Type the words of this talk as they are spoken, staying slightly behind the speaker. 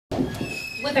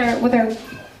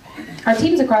Our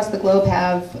teams across the globe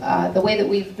have the way that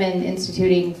we've been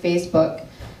instituting Facebook.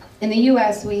 In the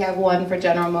US, we have one for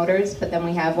General Motors, but then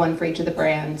we have one for each of the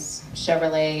brands: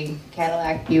 Chevrolet,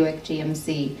 Cadillac, Buick,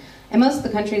 GMC. And most of the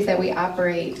countries that we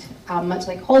operate, much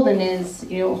like Holden is,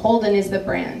 Holden is the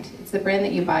brand. It's the brand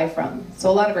that you buy from.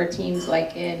 So a lot of our teams,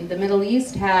 like in the Middle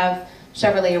East, have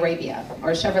Chevrolet Arabia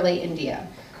or Chevrolet India,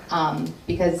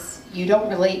 because you don't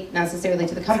relate necessarily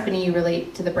to the company, you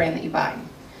relate to the brand that you buy.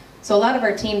 So a lot of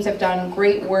our teams have done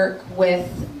great work with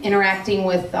interacting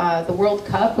with the World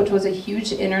Cup, which was a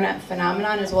huge internet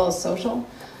phenomenon as well as social,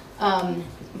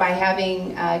 by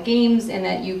having games, and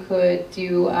that you could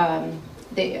do,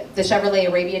 the Chevrolet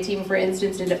Arabia team, for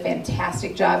instance, did a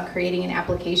fantastic job creating an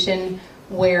application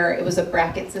where it was a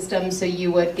bracket system, so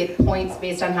you would get points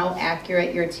based on how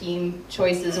accurate your team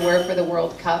choices were for the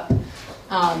World Cup.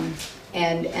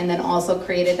 And then also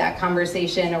created that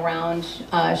conversation around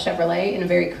Chevrolet in a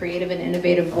very creative and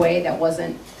innovative way that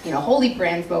wasn't, wholly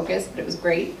brand focused, but it was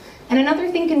great. And another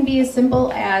thing can be as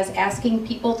simple as asking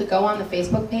people to go on the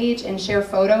Facebook page and share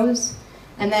photos,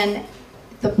 and then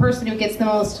the person who gets the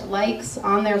most likes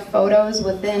on their photos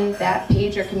within that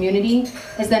page or community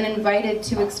is then invited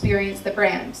to experience the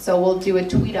brand. So we'll do a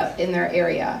tweet up in their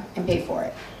area and pay for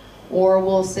it. Or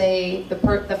we'll say the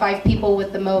 5 people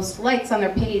with the most likes on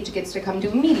their page gets to come to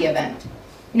a media event.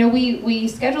 We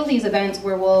schedule these events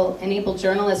where we'll enable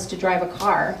journalists to drive a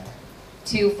car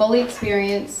to fully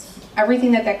experience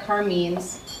everything that car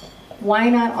means. Why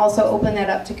not also open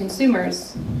that up to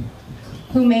consumers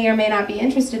who may or may not be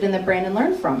interested in the brand and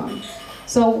learn from them?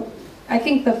 So I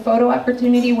think the photo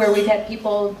opportunity where we've had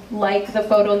people like the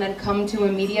photo and then come to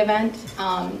a media event,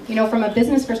 from a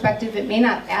business perspective, it may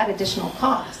not add additional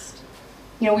cost.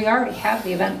 We already have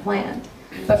the event planned.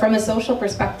 But from a social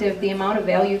perspective, the amount of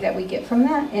value that we get from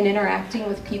that and interacting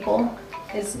with people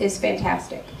is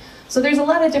fantastic. So there's a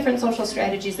lot of different social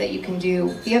strategies that you can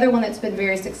do. The other one that's been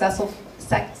very successful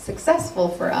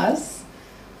for us,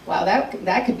 wow,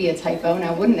 that could be a typo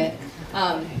now, wouldn't it?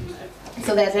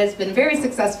 So that has been very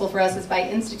successful for us is by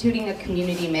instituting a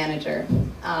community manager.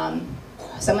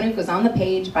 Someone who goes on the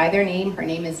page by their name. Her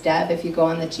name is Deb if you go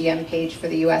on the GM page for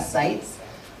the US sites.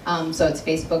 So it's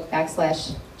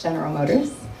Facebook.com/General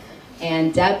Motors.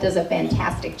 And Deb does a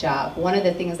fantastic job. One of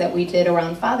the things that we did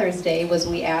around Father's Day was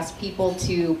we asked people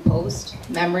to post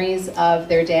memories of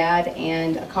their dad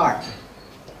and a car.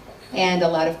 And a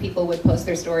lot of people would post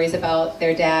their stories about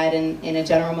their dad in a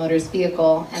General Motors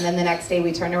vehicle. And then the next day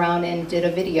we turned around and did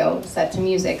a video set to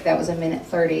music that was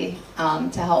 1:30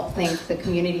 to help thank the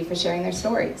community for sharing their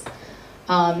stories.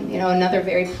 Another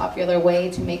very popular way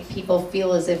to make people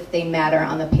feel as if they matter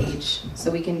on the page. So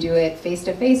we can do it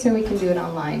face-to-face or we can do it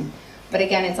online. But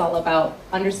again, it's all about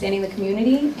understanding the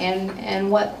community and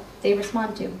what they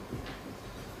respond to.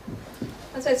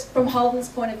 And so from Holden's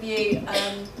point of view,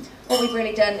 what we've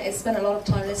really done is spend a lot of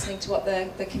time listening to what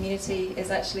the community is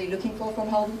actually looking for from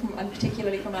Holden, and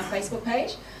particularly from our Facebook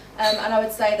page. And I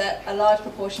would say that a large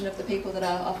proportion of the people that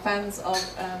are fans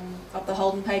of the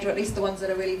Holden page, or at least the ones that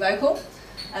are really vocal,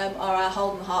 are our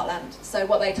Holden heartland. So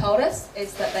what they told us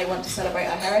is that they want to celebrate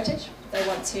our heritage, they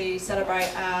want to celebrate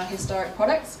our historic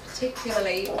products,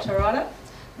 particularly Torada,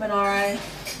 Monaro,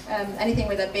 anything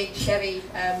with a big Chevy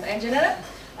engine in it.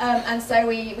 And so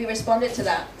we responded to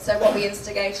that. So what we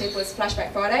instigated was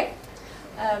Flashback Friday,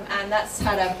 and that's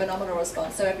had a phenomenal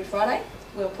response. So every Friday,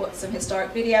 we'll put some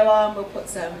historic video on, we'll put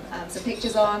some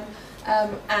pictures on,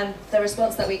 and the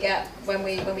response that we get when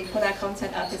we put our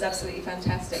content up is absolutely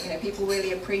fantastic. People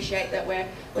really appreciate that we're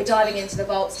diving into the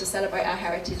vaults to celebrate our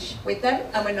heritage with them,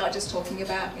 and we're not just talking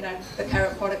about the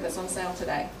current product that's on sale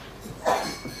today.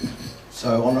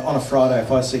 So on a Friday,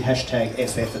 if I see hashtag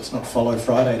FF, it's not Follow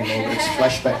Friday anymore, it's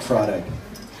Flashback Friday.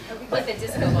 Put the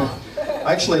disco ball.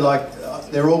 I actually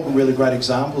they're all really great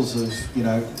examples of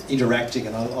interacting,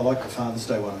 and I like the Father's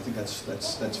Day one. I think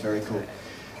that's very cool.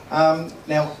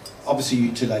 Now, obviously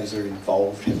you two ladies are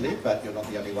involved heavily, but you're not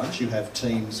the only ones. You have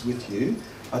teams with you.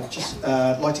 I'd just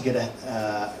like to get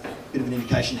a bit of an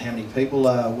indication how many people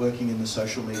are working in the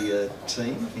social media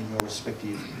team in your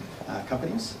respective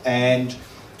companies, and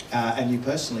you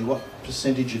personally, what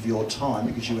percentage of your time,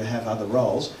 because you have other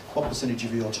roles, what percentage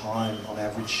of your time on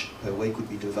average per week would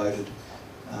be devoted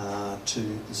to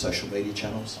the social media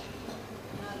channels?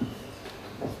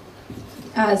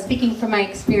 Speaking from my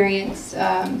experience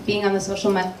being on the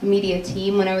social media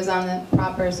team, when I was on the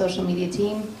proper social media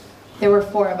team, there were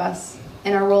 4 of us,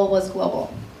 and our role was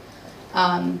global.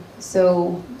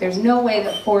 So there's no way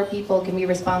that 4 people can be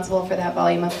responsible for that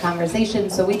volume of conversation,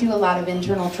 so we do a lot of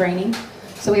internal training.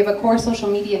 So we have a core social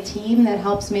media team that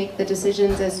helps make the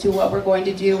decisions as to what we're going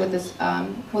to do with this,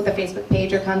 with the Facebook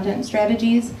page or content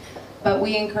strategies. But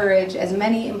we encourage as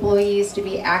many employees to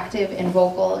be active and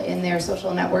vocal in their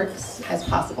social networks as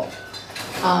possible.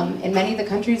 In many of the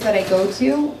countries that I go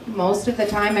to, most of the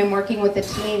time I'm working with a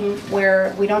team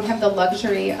where we don't have the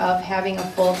luxury of having a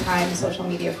full-time social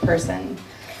media person.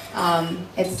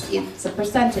 It's a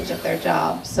percentage of their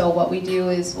job. So what we do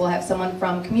is we'll have someone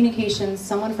from communications,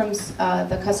 someone from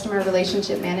the customer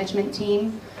relationship management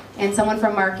team, and someone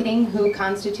from marketing who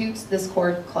constitutes this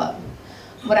core club.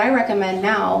 What I recommend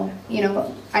now, you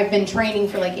know, I've been training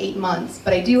for like 8 months,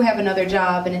 but I do have another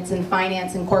job, and it's in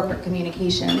finance and corporate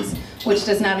communications, which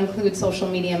does not include social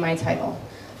media in my title.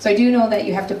 So I do know that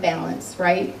you have to balance,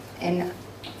 right? And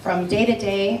from day to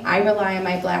day, I rely on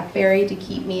my BlackBerry to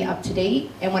keep me up to date.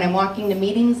 And when I'm walking to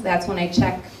meetings, that's when I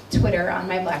check Twitter on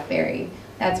my BlackBerry.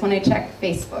 That's when I check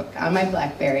Facebook on my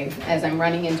BlackBerry as I'm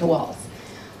running into walls.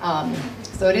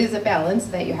 So it is a balance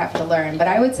that you have to learn. But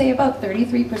I would say about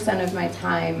 33% of my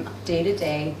time, day to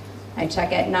day, I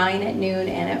check at 9, at noon,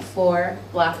 and at 4.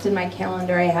 Blocked in my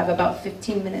calendar, I have about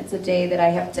 15 minutes a day that I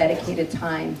have dedicated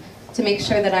time to make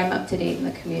sure that I'm up to date in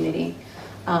the community.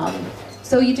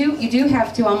 So you do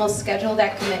have to almost schedule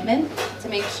that commitment to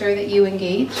make sure that you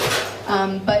engage.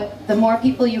 But the more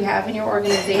people you have in your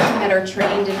organization that are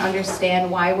trained and understand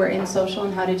why we're in social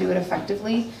and how to do it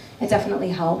effectively, it definitely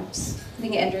helps. I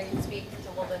think Andrea can speak to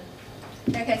Holden.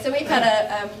 Okay, so we've had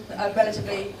a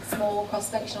relatively small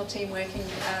cross-functional team working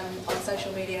on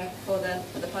social media for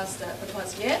the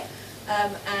past year.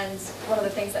 And one of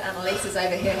the things that Annalise is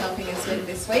over here helping us with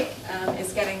this week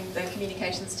is getting the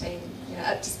communications team, you know,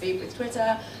 up to speed with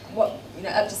Twitter,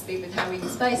 up to speed with how we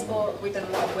use Facebook. We've done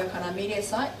a lot of work on our media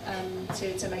site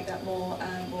to make that more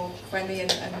friendly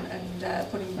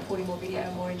and putting more video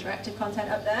and more interactive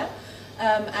content up there.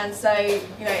 And so,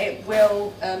 you know, it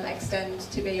will extend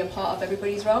to be a part of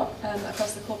everybody's role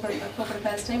across the corporate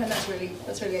affairs team, and that's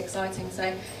really exciting.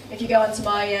 So, if you go onto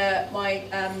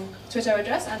my Twitter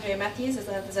address, Andrea Matthews,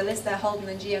 there's a list there, Holden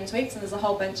and GM Tweaks, and there's a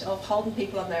whole bunch of Holden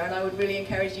people on there, and I would really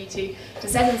encourage you to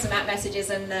send them some messages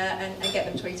and get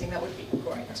them tweeting. That would be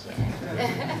great.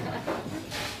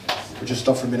 We'll just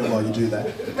stop for a minute while you do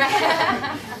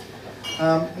that.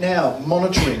 Now,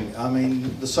 monitoring. I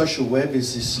mean, the social web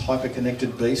is this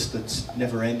hyper-connected beast that's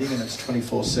never-ending, and it's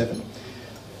 24/7.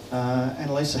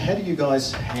 Annalisa, how do you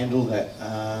guys handle that?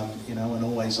 You know, and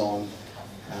always on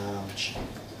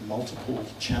multiple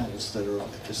channels that are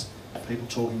just people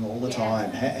talking all the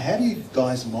time. How do you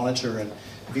guys monitor? And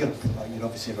have you you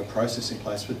obviously have a process in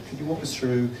place, but can you walk us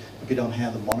through a bit on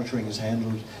how the monitoring is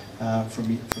handled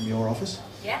from your office?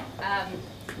 Yeah.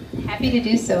 Happy to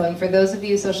do so. And for those of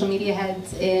you social media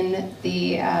heads in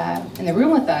the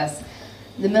room with us,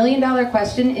 the $1 million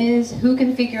question is, who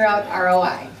can figure out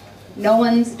ROI? No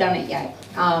one's done it yet.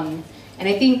 And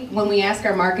I think when we ask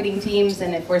our marketing teams,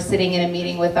 and if we're sitting in a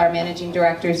meeting with our managing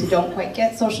directors who don't quite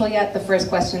get social yet, the first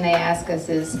question they ask us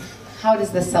is, how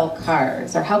does this sell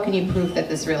cars? Or how can you prove that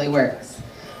this really works?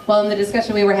 Well, in the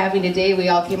discussion we were having today, we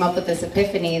all came up with this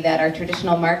epiphany that our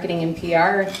traditional marketing and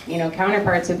PR,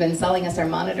 counterparts who've been selling us our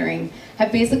monitoring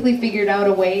have basically figured out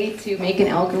a way to make an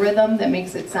algorithm that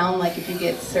makes it sound like if you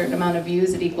get a certain amount of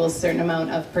views, it equals a certain amount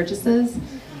of purchases.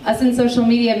 Us in social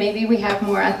media, maybe we have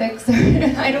more ethics.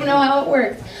 I don't know how it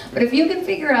works. But if you can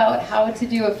figure out how to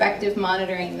do effective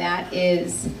monitoring, that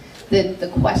is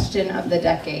the question of the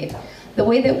decade. The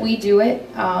way that we do it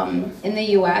in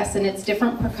the US, and it's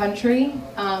different per country,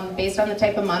 based on the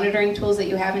type of monitoring tools that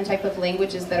you have and type of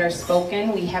languages that are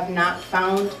spoken, we have not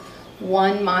found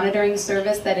one monitoring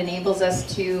service that enables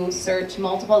us to search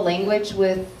multiple language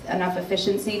with enough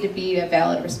efficiency to be a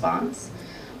valid response.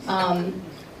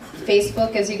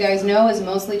 Facebook, as you guys know, is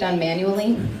mostly done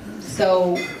manually,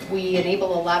 so we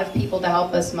enable a lot of people to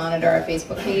help us monitor our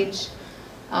Facebook page.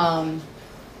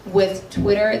 With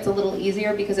Twitter, it's a little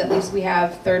easier because at least we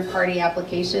have third-party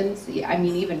applications, I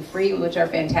mean even free, which are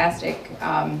fantastic,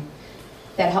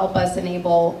 that help us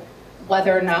enable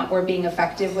whether or not we're being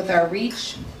effective with our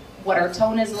reach, what our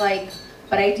tone is like.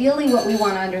 But ideally what we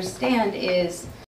want to understand is